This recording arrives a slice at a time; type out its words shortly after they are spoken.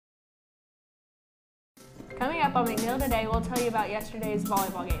Coming up on McNiel Today, we'll tell you about yesterday's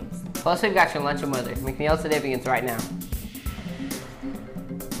volleyball games. Plus, we've got your lunch and weather. McNiel Today begins right now.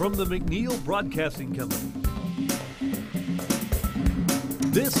 From the McNiel Broadcasting Company,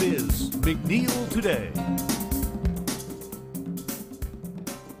 this is McNiel Today.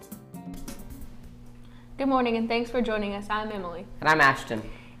 Good morning and thanks for joining us. I'm Emily. And I'm Ashton.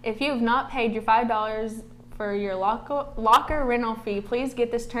 If you have not paid your $5 for your locker rental fee, please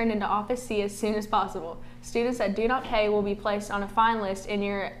get this turned into Office C as soon as possible. Students that do not pay will be placed on a fine list and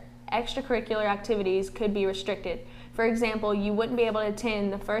your extracurricular activities could be restricted. For example, you wouldn't be able to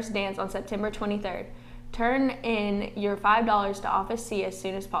attend the first dance on September 23rd. Turn in your $5 to Office C as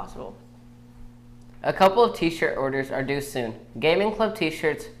soon as possible. A couple of t-shirt orders are due soon. Gaming Club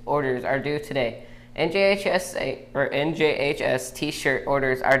t-shirts orders are due today. NJHS t-shirt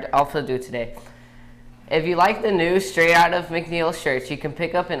orders are also due today. If you like the new straight out of McNiel shirts, you can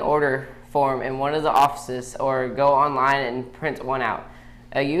pick up an order form in one of the offices or go online and print one out.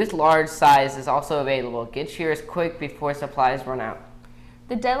 A youth large size is also available. Get yours quick before supplies run out.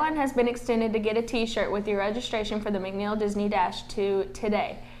 The deadline has been extended to get a t-shirt with your registration for the McNiel Disney Dash to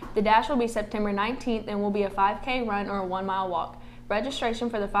today. The dash will be September 19th and will be a 5K run or a 1-mile walk. Registration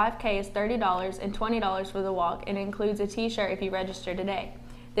for the 5K is $30 and $20 for the walk and includes a t-shirt if you register today.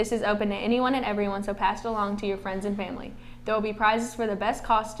 This is open to anyone and everyone, so pass it along to your friends and family. There will be prizes for the best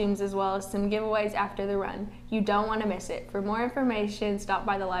costumes as well as some giveaways after the run. You don't want to miss it. For more information, stop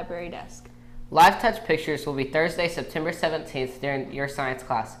by the library desk. Live Touch Pictures will be Thursday, September 17th during your science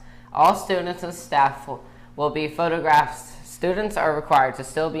class. All students and staff will be photographed. Students are required to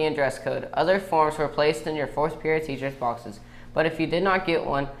still be in dress code. Other forms were placed in your fourth period teacher's boxes. But if you did not get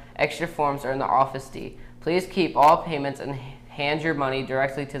one, extra forms are in the Office D. Please keep all payments and hand your money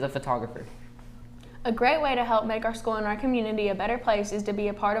directly to the photographer. A great way to help make our school and our community a better place is to be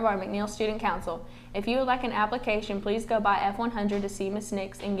a part of our McNiel Student Council. If you would like an application, please go by F100 to see Ms.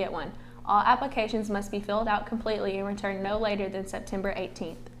 Nix and get one. All applications must be filled out completely and returned no later than September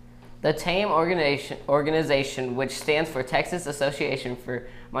 18th. The TAME organization, which stands for Texas Association for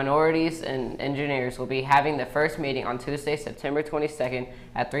Minorities and Engineers, will be having the first meeting on Tuesday, September 22nd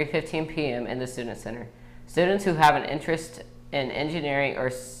at 3:15 p.m. in the Student Center. Students who have an interest in engineering or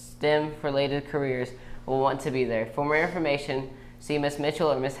STEM-related careers will want to be there. For more information, see Ms.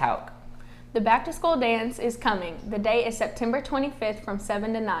 Mitchell or Ms. Hauk. The back-to-school dance is coming. The date is September 25th from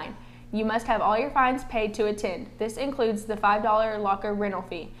 7 to 9. You must have all your fines paid to attend. This includes the $5 locker rental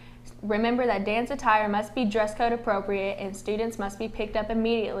fee. Remember that dance attire must be dress code appropriate and students must be picked up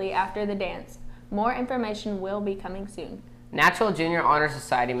immediately after the dance. More information will be coming soon. Natural Junior Honor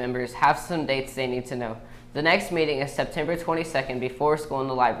Society members have some dates they need to know. The next meeting is September 22nd before school in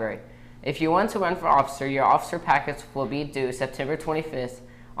the library. If you want to run for officer, your officer packets will be due September 25th.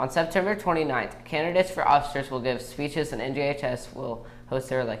 On September 29th, candidates for officers will give speeches and NJHS will host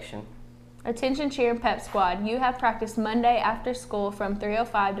their election. Attention cheer and pep squad, you have practice Monday after school from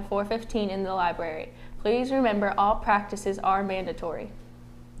 3:05 to 4:15 in the library. Please remember all practices are mandatory.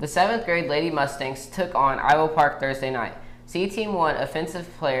 The 7th grade Lady Mustangs took on Iowa Park Thursday night. C Team 1 offensive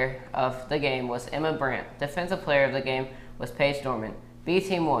player of the game was Emma Brandt. Defensive player of the game was Paige Dorman. B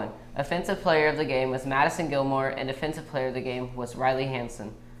Team 1 offensive player of the game was Madison Gilmore and defensive player of the game was Riley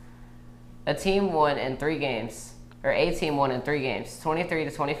Hansen. A team won in 3 games. A team won in 3 games,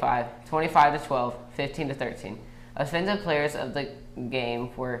 23-25, 25-12, 15-13. Offensive players of the game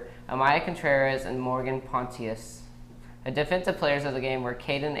were Amaya Contreras and Morgan Pontius. The defensive players of the game were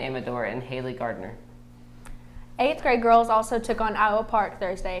Caden Amador and Haley Gardner. 8th grade girls also took on Iowa Park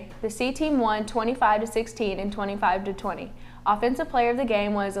Thursday. The C team won 25-16 and 25-20. Offensive player of the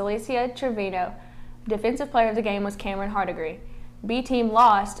game was Alicia Trevino. Defensive player of the game was Cameron Hardigree. B team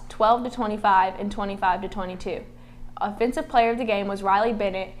lost 12-25 and 25-22. Offensive player of the game was Riley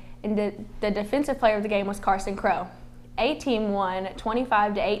Bennett, and the defensive player of the game was Carson Crow. A team won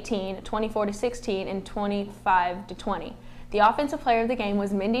 25-18, 24-16, and 25-20. The offensive player of the game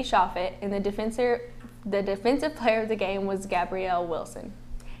was Mindy Shoffett, and the defensive player of the game was Gabrielle Wilson.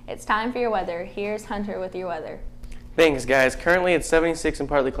 It's time for your weather. Here's Hunter with your weather. Thanks, guys. Currently it's 76 and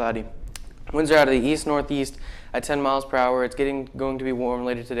partly cloudy. Winds are out of the east-northeast at 10 miles per hour. It's going to be warm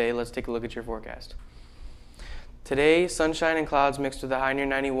later today. Let's take a look at your forecast. Today, sunshine and clouds mixed with a high near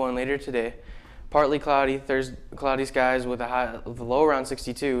 91 later today. Partly cloudy, cloudy skies with a low around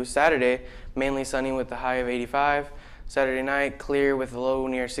 62. Saturday, mainly sunny with a high of 85. Saturday night, clear with a low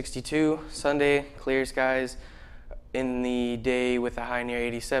near 62. Sunday, clear skies in the day with a high near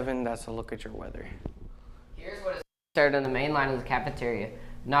 87. That's a look at your weather. Here's what is served on the main line of the cafeteria.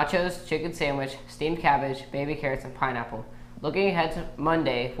 Nachos, chicken sandwich, steamed cabbage, baby carrots, and pineapple. Looking ahead to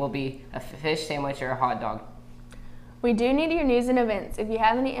Monday will be a fish sandwich or a hot dog. We do need your news and events. If you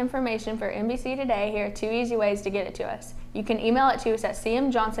have any information for NBC Today, here are 2 easy ways to get it to us. You can email it to us at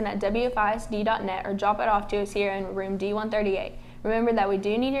cmjohnson@wfisd.net or drop it off to us here in room D138. Remember that we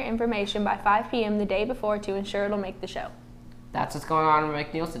do need your information by 5 p.m. the day before to ensure it'll make the show. That's what's going on in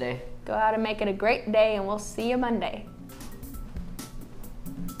McNiel today. Go out and make it a great day, and we'll see you Monday.